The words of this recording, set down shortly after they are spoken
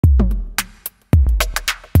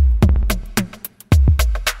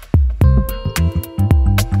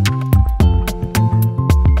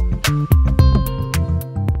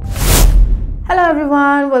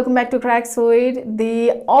welcome back to Craxoid.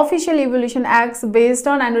 The official Evolution X based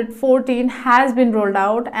on Android 14 has been rolled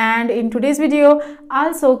out, and in today's video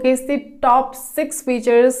I'll showcase the top 6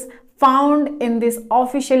 features found in this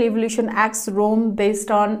official Evolution X ROM based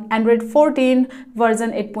on Android 14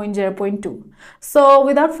 version 8.0.2. So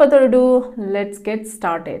without further ado, let's get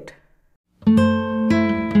started.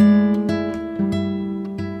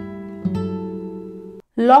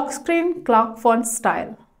 Lock screen clock font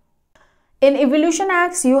style. In Evolution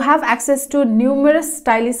X, you have access to numerous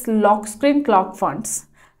stylish lock screen clock fonts.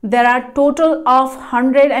 There are a total of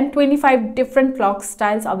 125 different clock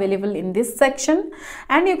styles available in this section,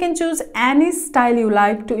 and you can choose any style you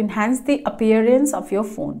like to enhance the appearance of your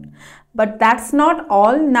phone. But that's not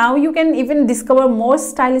all. Now you can even discover more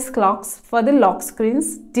stylish clocks for the lock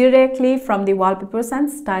screens directly from the wallpapers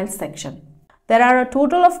and style section. There are a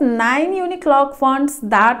total of 9 unique clock fonts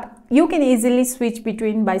that you can easily switch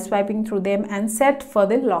between by swiping through them and set for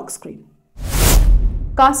the lock screen.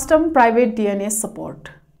 Custom private DNS support.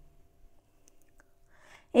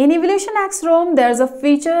 In Evolution X ROM, there is a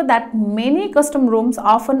feature that many custom ROMs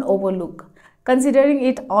often overlook, considering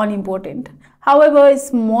it unimportant. However,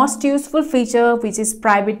 its most useful feature, which is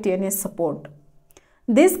private DNS support.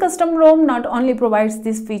 This custom ROM not only provides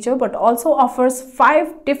this feature but also offers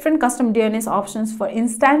 5 different custom DNS options for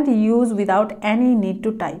instant use without any need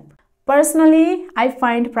to type. Personally, I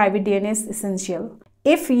find private DNS essential.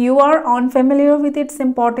 If you are unfamiliar with its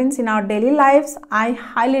importance in our daily lives, I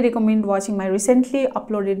highly recommend watching my recently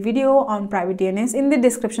uploaded video on private DNS in the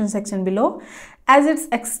description section below, as it's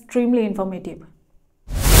extremely informative.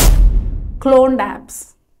 Cloned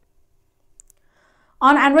apps.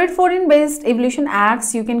 On Android 14 based Evolution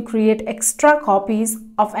X, you can create extra copies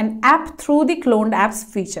of an app through the cloned apps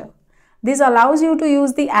feature. This allows you to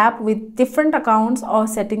use the app with different accounts or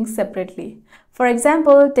settings separately. For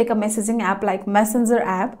example, take a messaging app like Messenger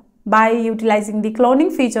app. By utilizing the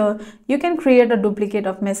cloning feature, you can create a duplicate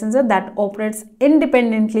of Messenger that operates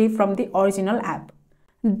independently from the original app.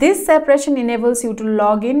 This separation enables you to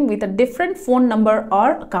log in with a different phone number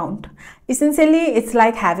or account. Essentially, it's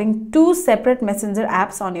like having 2 separate Messenger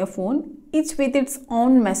apps on your phone, each with its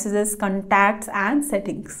own messages, contacts, and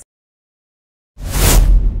settings.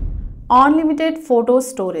 Unlimited photo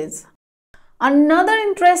storage. Another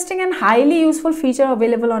interesting and highly useful feature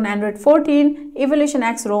available on Android 14 Evolution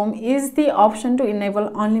X ROM is the option to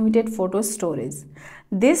enable unlimited photo storage.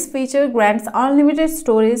 This feature grants unlimited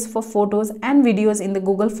storage for photos and videos in the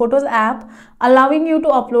Google Photos app, allowing you to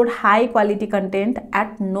upload high-quality content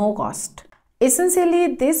at no cost.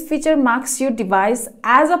 Essentially, this feature marks your device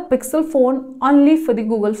as a Pixel phone only for the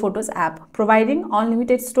Google Photos app, providing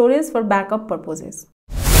unlimited storage for backup purposes.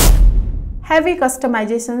 Heavy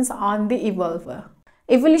customizations on the Evolver.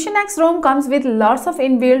 Evolution X ROM comes with lots of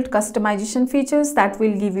inbuilt customization features that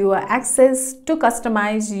will give you access to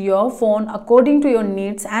customize your phone according to your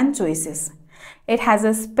needs and choices. It has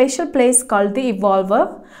a special place called the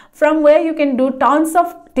Evolver, from where you can do tons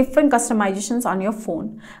of different customizations on your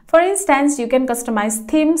phone. For instance, you can customize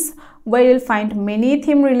themes, where you'll find many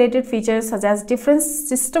theme related features such as different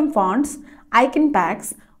system fonts, icon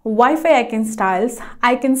packs, Wi-Fi icon styles,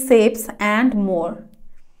 icon shapes, and more.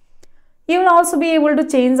 You will also be able to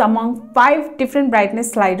change among 5 different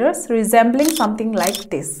brightness sliders resembling something like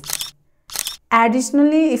this.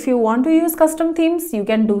 Additionally, if you want to use custom themes, you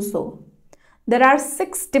can do so. There are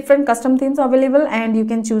 6 different custom themes available, and you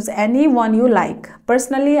can choose any one you like.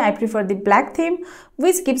 Personally, I prefer the black theme,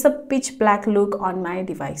 which gives a pitch black look on my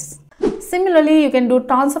device. Similarly, you can do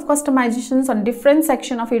tons of customizations on different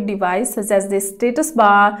sections of your device, such as the status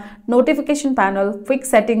bar, notification panel, quick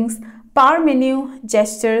settings, power menu,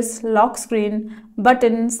 gestures, lock screen,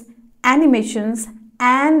 buttons, animations,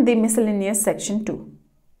 and the miscellaneous section too.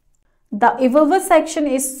 The Evolver section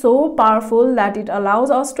is so powerful that it allows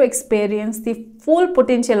us to experience the full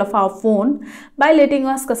potential of our phone by letting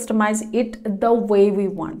us customize it the way we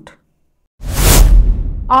want.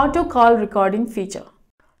 Auto call recording feature.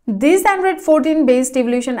 This Android 14 based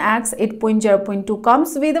Evolution X 8.0.2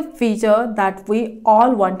 comes with a feature that we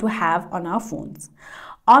all want to have on our phones.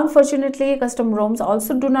 Unfortunately, custom ROMs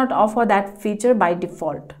also do not offer that feature by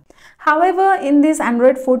default. However, in this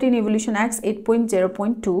Android 14 Evolution X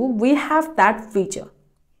 8.0.2, we have that feature.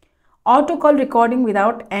 Auto call recording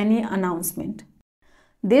without any announcement.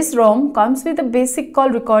 This ROM comes with a basic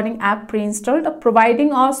call recording app pre-installed,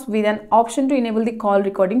 providing us with an option to enable the call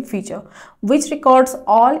recording feature, which records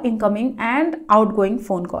all incoming and outgoing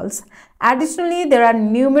phone calls. Additionally, there are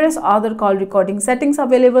numerous other call recording settings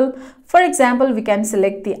available. For example, we can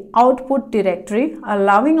select the output directory,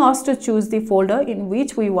 allowing us to choose the folder in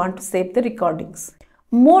which we want to save the recordings.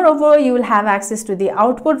 Moreover, you will have access to the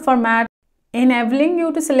output format, enabling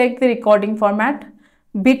you to select the recording format,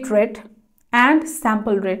 bitrate, and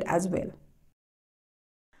sample rate as well.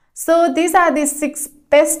 So these are the 6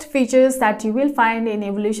 best features that you will find in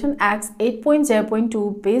Evolution X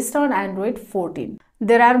 8.0.2 based on Android 14.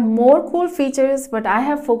 There are more cool features, but I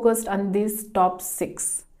have focused on these top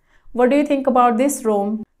 6. What do you think about this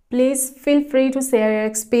ROM? Please feel free to share your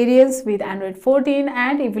experience with Android 14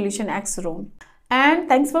 and Evolution X ROM. And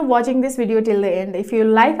thanks for watching this video till the end. If you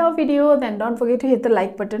like our video, then don't forget to hit the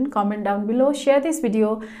like button, comment down below, share this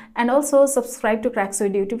video, and also subscribe to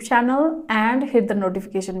Craxoid YouTube channel and hit the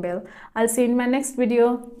notification bell. I'll see you in my next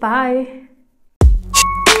video. Bye.